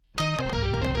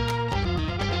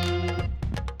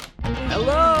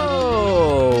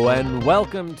and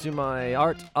welcome to my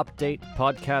art update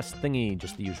podcast thingy.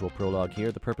 Just the usual prologue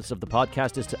here. The purpose of the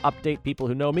podcast is to update people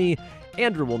who know me.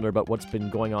 Andrew Woolner about what's been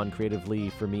going on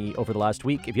creatively for me over the last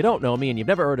week. If you don't know me and you've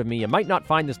never heard of me, you might not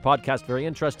find this podcast very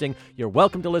interesting. You're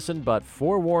welcome to listen, but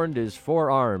forewarned is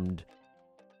forearmed.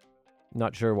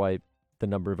 Not sure why the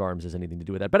number of arms has anything to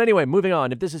do with that. But anyway, moving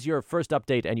on. If this is your first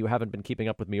update and you haven't been keeping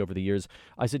up with me over the years,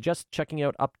 I suggest checking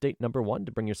out update number 1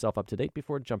 to bring yourself up to date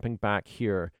before jumping back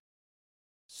here.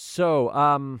 So,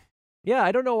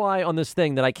 I don't know why on this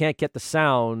thing that I can't get the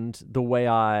sound the way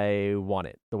I want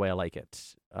it, the way I like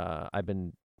it. I've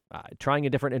been trying a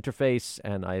different interface,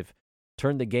 and I've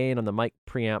turned the gain on the mic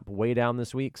preamp way down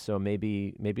this week, so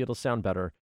maybe it'll sound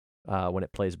better when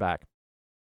it plays back.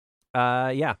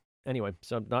 Anyway,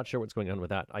 so I'm not sure what's going on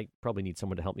with that. I probably need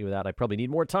someone to help me with that. I probably need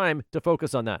more time to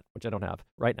focus on that, which I don't have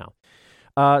right now.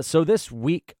 So this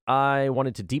week, I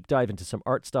wanted to deep dive into some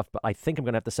art stuff, but I think I'm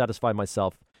going to have to satisfy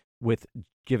myself with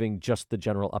giving just the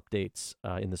general updates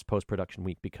in this post-production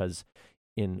week, because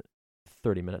in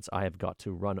 30 minutes, I have got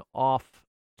to run off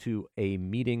to a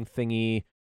meeting thingy.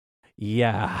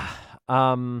 Yeah,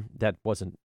 that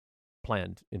wasn't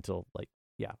planned until,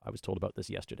 I was told about this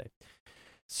yesterday.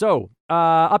 So,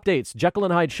 updates. Jekyll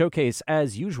and Hyde showcase,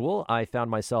 as usual. I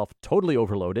found myself totally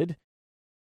overloaded.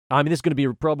 I mean, this is going to be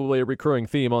probably a recurring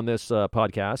theme on this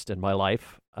podcast and my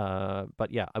life. But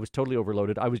yeah, I was totally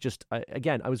overloaded. I was just,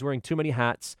 I was wearing too many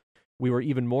hats. We were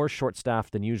even more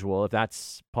short-staffed than usual, if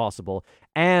that's possible.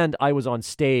 And I was on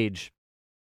stage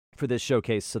for this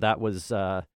showcase, so that was,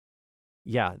 that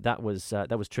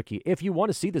was tricky. If you want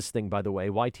to see this thing, by the way,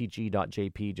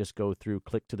 ytg.jp, just go through,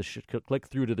 click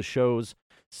through to the shows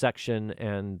section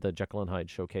and the Jekyll and Hyde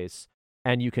showcase,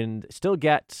 and you can still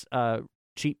get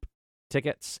cheap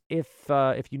tickets. If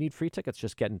you need free tickets,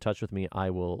 just get in touch with me. I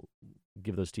will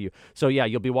give those to you. So yeah,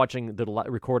 you'll be watching the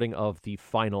recording of the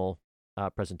final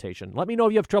presentation. Let me know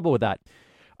if you have trouble with that.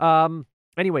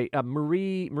 Anyway,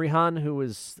 Marie Han, who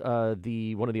is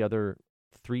one of the other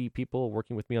 3 people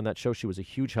working with me on that show, she was a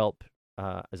huge help.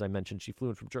 As I mentioned, she flew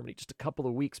in from Germany just a couple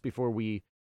of weeks before we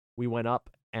went up,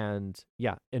 and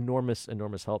yeah, enormous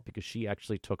help, because she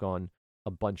actually took on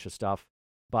a bunch of stuff.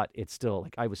 But it's still,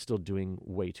 I was still doing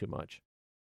way too much.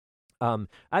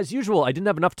 As usual, I didn't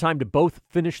have enough time to both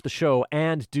finish the show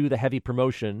and do the heavy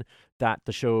promotion that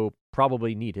the show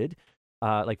probably needed.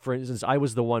 For instance, I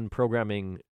was the one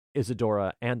programming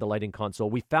Isadora and the lighting console.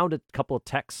 We found a couple of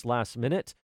techs last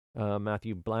minute.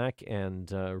 Matthew Black and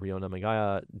Riona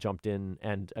Magaya jumped in,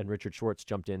 and Richard Schwartz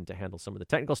jumped in to handle some of the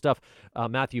technical stuff.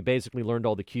 Matthew basically learned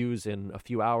all the cues in a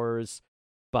few hours.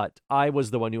 But I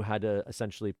was the one who had to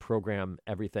essentially program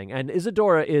everything. And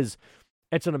Isadora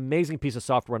it's an amazing piece of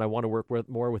software, and I want to work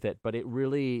more with it. But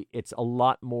it's a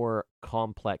lot more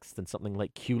complex than something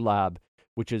like QLab,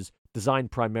 which is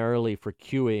designed primarily for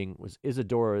queuing.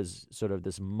 Isadora is sort of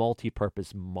this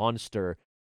multi-purpose monster,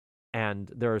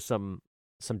 and there are some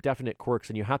definite quirks,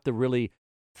 and you have to really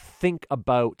think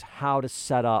about how to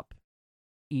set up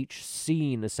each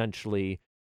scene, essentially.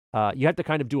 You have to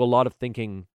kind of do a lot of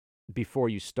thinking before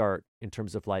you start, in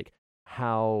terms of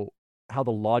how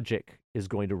the logic is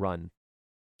going to run.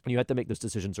 And you have to make those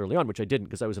decisions early on, which I didn't,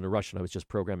 because I was in a rush and I was just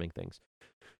programming things.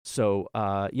 So,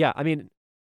 I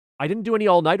didn't do any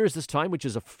all-nighters this time, which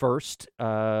is a first.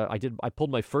 I pulled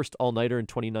my first all-nighter in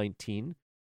 2019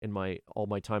 in all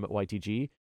my time at YTG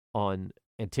on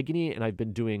Antigone, and I've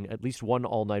been doing at least one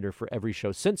all-nighter for every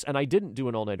show since. And I didn't do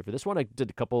an all-nighter for this one. I did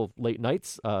a couple of late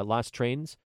nights, last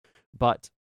trains, but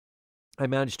I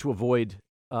managed to avoid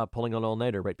pulling an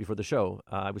all-nighter right before the show.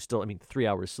 I was still, 3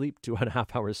 hours sleep,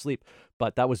 2.5 hours sleep,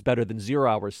 but that was better than 0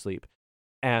 hours sleep.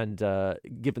 And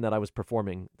given that I was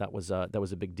performing, that was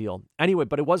a big deal. Anyway,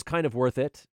 but it was kind of worth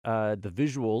it. The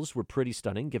visuals were pretty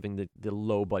stunning, given the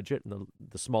low budget and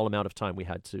the small amount of time we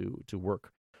had to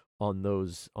work on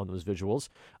those visuals.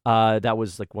 That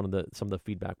was some of the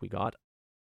feedback we got.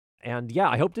 And yeah,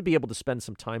 I hope to be able to spend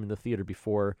some time in the theater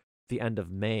before the end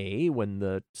of May, when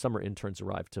the summer interns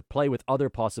arrive, to play with other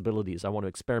possibilities. I want to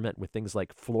experiment with things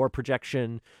like floor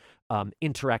projection,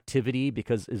 interactivity,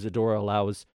 because Isadora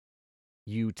allows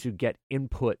you to get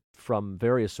input from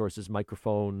various sources,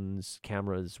 microphones,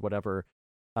 cameras, whatever,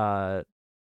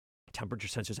 temperature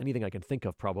sensors, anything I can think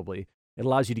of probably. It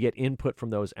allows you to get input from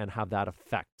those and have that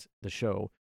affect the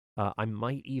show. I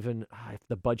might even, if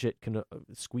the budget can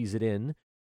squeeze it in,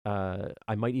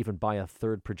 I might even buy a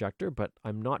third projector, but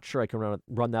I'm not sure I can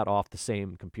run that off the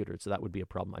same computer, so that would be a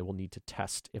problem. I will need to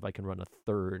test if I can run a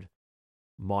third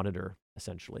monitor,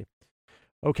 essentially.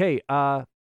 Okay,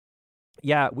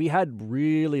 yeah, we had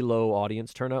really low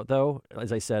audience turnout, though.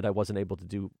 As I said, I wasn't able to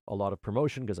do a lot of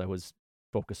promotion because I was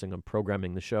focusing on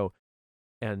programming the show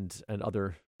and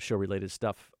other show-related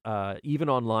stuff. Even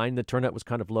online, the turnout was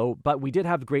kind of low, but we did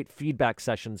have great feedback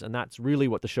sessions, and that's really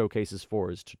what the showcase is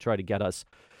for, is to try to get us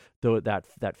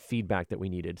that feedback that we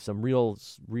needed. Some real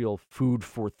food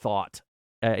for thought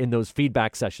in those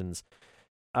feedback sessions.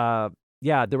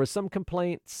 Yeah, there were some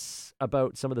complaints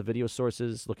about some of the video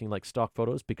sources looking like stock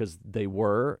photos, because they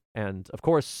were, and of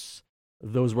course,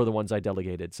 those were the ones I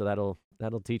delegated. So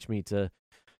that'll teach me to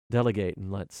delegate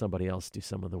and let somebody else do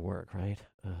some of the work, right?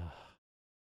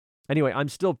 Anyway, I'm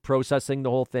still processing the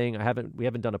whole thing. We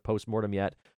haven't done a post-mortem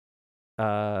yet.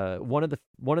 One of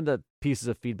the pieces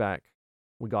of feedback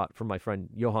we got from my friend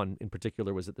Johan in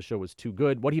particular was that the show was too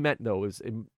good. What he meant, though, is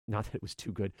not that it was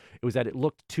too good. It was that it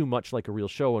looked too much like a real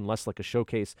show and less like a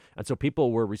showcase. And so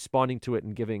people were responding to it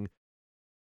and giving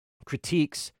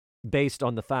critiques based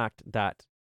on the fact that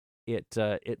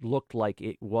it looked like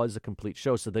it was a complete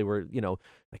show. So they were,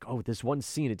 like, oh, this one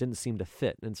scene, it didn't seem to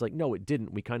fit. And it's like, no, it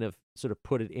didn't. We kind of sort of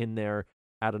put it in there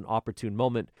at an opportune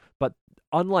moment. But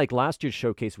unlike last year's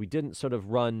showcase, we didn't sort of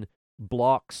run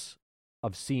blocks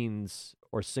of scenes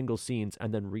or single scenes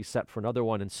and then reset for another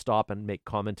one and stop and make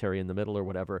commentary in the middle or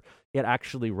whatever. It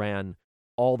actually ran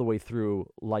all the way through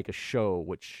like a show,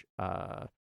 which,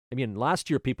 last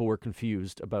year people were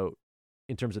confused about,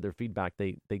 in terms of their feedback,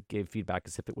 they gave feedback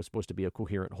as if it was supposed to be a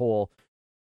coherent whole.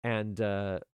 And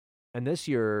this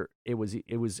year it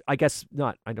was, I guess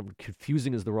not, I don't,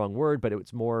 confusing is the wrong word, but it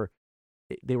was more,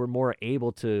 they were more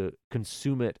able to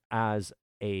consume it as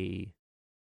a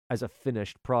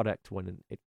finished product when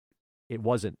it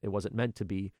wasn't meant to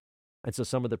be. And so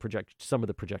some of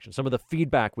the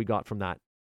feedback we got from that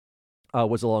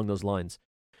was along those lines.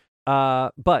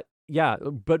 But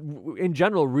in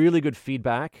general, really good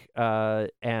feedback.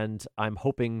 And I'm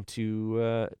hoping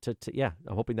I'm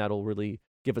hoping that'll really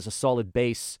give us a solid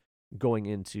base going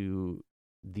into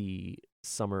the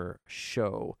summer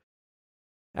show.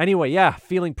 Anyway,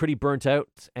 feeling pretty burnt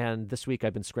out, and this week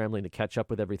I've been scrambling to catch up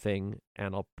with everything,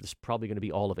 and it's probably going to be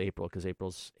all of April, because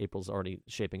April's already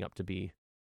shaping up to be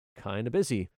kind of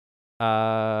busy.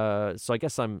 So I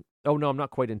guess I'm not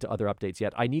quite into other updates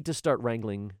yet. I need to start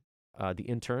wrangling the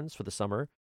interns for the summer.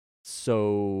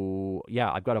 So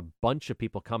I've got a bunch of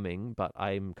people coming, but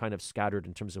I'm kind of scattered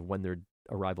in terms of when their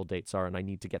arrival dates are, and I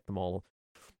need to get them all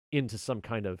into some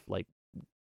kind of like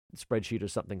spreadsheet or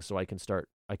something so I can start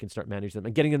managing them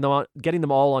and getting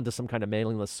them all onto some kind of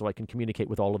mailing list so I can communicate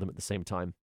with all of them at the same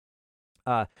time.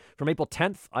 From April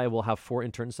 10th, I will have 4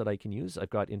 interns that I can use. I've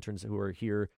got interns who are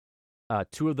here.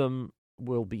 2 of them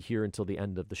will be here until the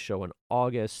end of the show in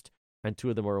August, and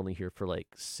 2 of them are only here for like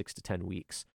 6 to 10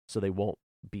 weeks, so they won't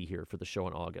be here for the show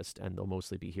in August, and they'll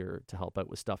mostly be here to help out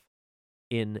with stuff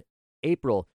in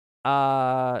April.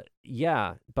 But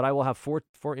I will have 4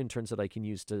 interns that I can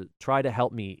use to try to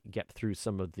help me get through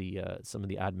some of the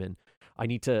admin. I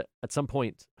need to at some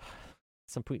point,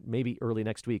 maybe early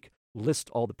next week,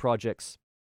 list all the projects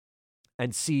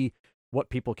and see what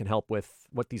people can help with,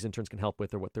 what these interns can help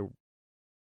with, or what they're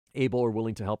able or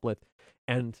willing to help with.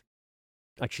 And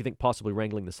I actually think possibly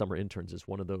wrangling the summer interns is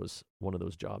one of those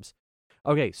jobs.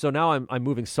 Okay, so now I'm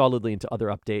moving solidly into other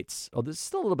updates. Oh, this is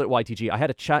still a little bit YTG. I had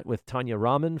a chat with Tanya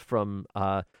Raman from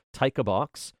Taika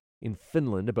Box in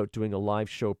Finland about doing a live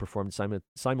show performed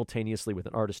simultaneously with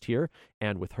an artist here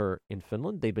and with her in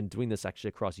Finland. They've been doing this actually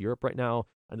across Europe right now,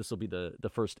 and this will be the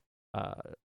first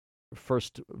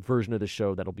version of the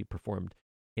show that'll be performed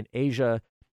in Asia.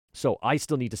 So I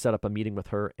still need to set up a meeting with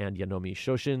her and Yanomi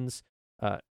Shoshins,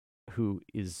 who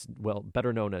is,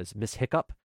 better known as Miss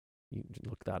Hiccup. You can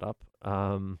look that up.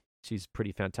 She's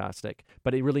pretty fantastic,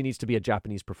 but it really needs to be a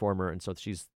Japanese performer, and so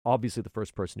she's obviously the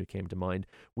first person who came to mind.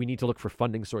 We need to look for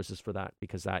funding sources for that,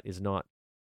 because that is not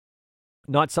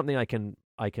something I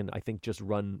think just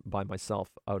run by myself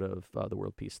out of the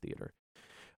World Peace Theater.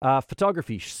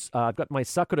 Photography. I've got my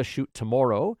Sakura shoot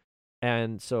tomorrow,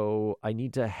 and so I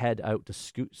need to head out to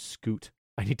scout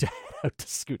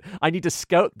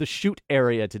the shoot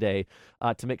area today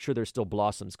to make sure there's still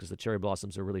blossoms, because the cherry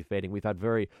blossoms are really fading. We've had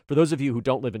for those of you who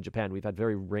don't live in Japan, we've had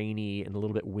very rainy and a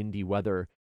little bit windy weather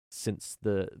since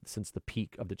the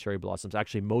peak of the cherry blossoms,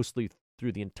 actually mostly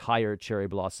through the entire cherry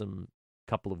blossom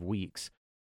couple of weeks.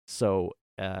 So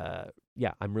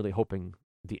I'm really hoping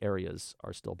the areas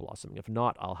are still blossoming. If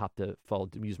not, I'll have to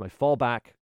use my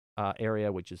fallback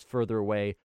area, which is further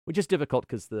away, which is difficult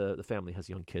because the family has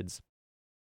young kids.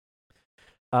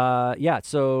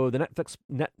 So the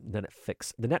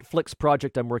Netflix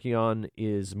project I'm working on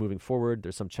is moving forward.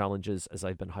 There's some challenges as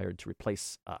I've been hired to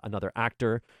replace another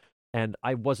actor, and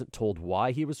I wasn't told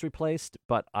why he was replaced,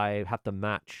 but I have to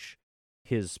match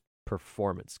his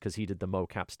performance because he did the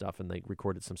mocap stuff and they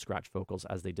recorded some scratch vocals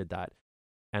as they did that.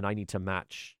 And I need to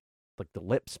match like the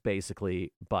lips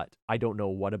basically, but I don't know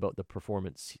what about the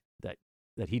performance that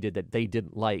he did that they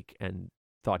didn't like and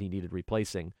thought he needed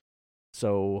replacing.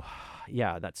 So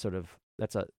yeah, that's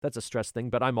a stress thing,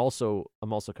 but I'm also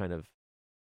kind of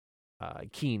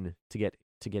keen to get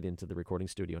into the recording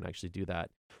studio and actually do that.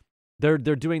 They're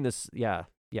doing this. Yeah.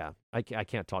 I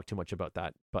can't talk too much about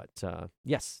that, but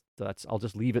yes, I'll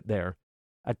just leave it there.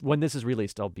 When this is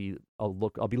released, I'll be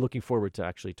looking forward to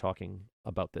actually talking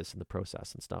about this and the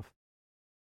process and stuff.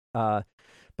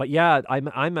 But yeah,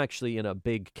 I'm actually in a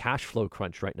big cash flow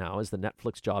crunch right now, as the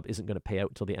Netflix job isn't going to pay out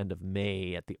until the end of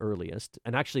May at the earliest.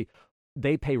 And actually,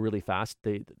 they pay really fast.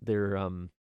 They're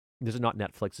this is not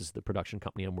Netflix, this is the production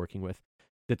company I'm working with.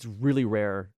 That's really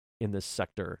rare in this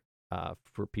sector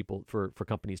for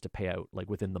companies to pay out like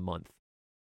within the month.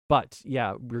 But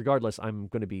yeah, regardless, I'm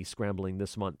going to be scrambling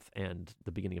this month and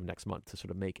the beginning of next month to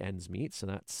sort of make ends meet. So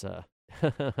that's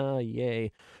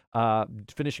yay.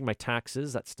 Finishing my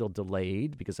taxes, that's still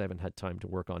delayed because I haven't had time to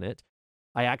work on it.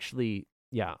 I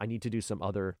need to do some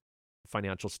other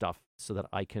financial stuff so that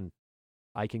I can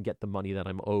get the money that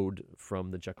I'm owed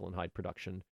from the Jekyll and Hyde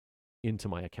production into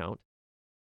my account,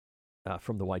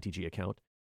 from the YTG account.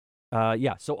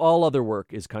 So all other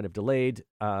work is kind of delayed.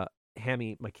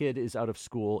 Hammy, my kid, is out of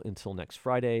school until next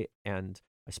Friday, and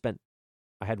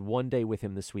I had 1 day with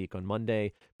him this week on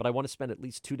Monday, but I want to spend at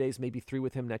least 2 days, maybe 3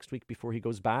 with him next week before he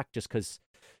goes back, just because,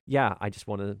 I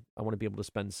want to be able to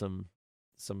spend some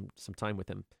time with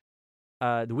him.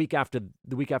 The week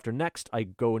after next, I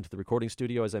go into the recording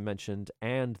studio, as I mentioned,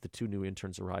 and the 2 new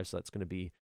interns arrive, so that's going to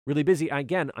be really busy.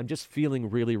 Again, I'm just feeling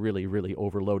really, really, really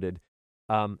overloaded.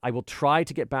 I will try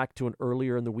to get back to an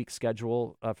earlier in the week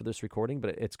schedule for this recording,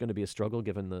 but it's going to be a struggle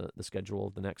given the schedule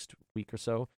of the next week or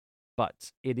so.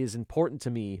 But it is important to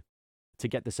me to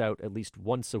get this out at least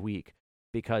once a week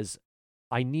because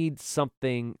I need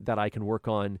something that I can work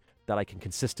on, that I can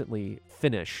consistently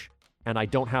finish, and I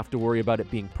don't have to worry about it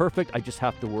being perfect. I just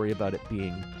have to worry about it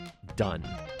being done.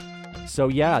 So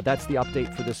yeah, that's the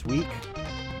update for this week.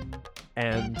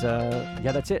 And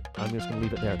that's it. I'm just going to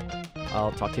leave it there.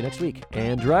 I'll talk to you next week.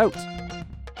 Andrew out.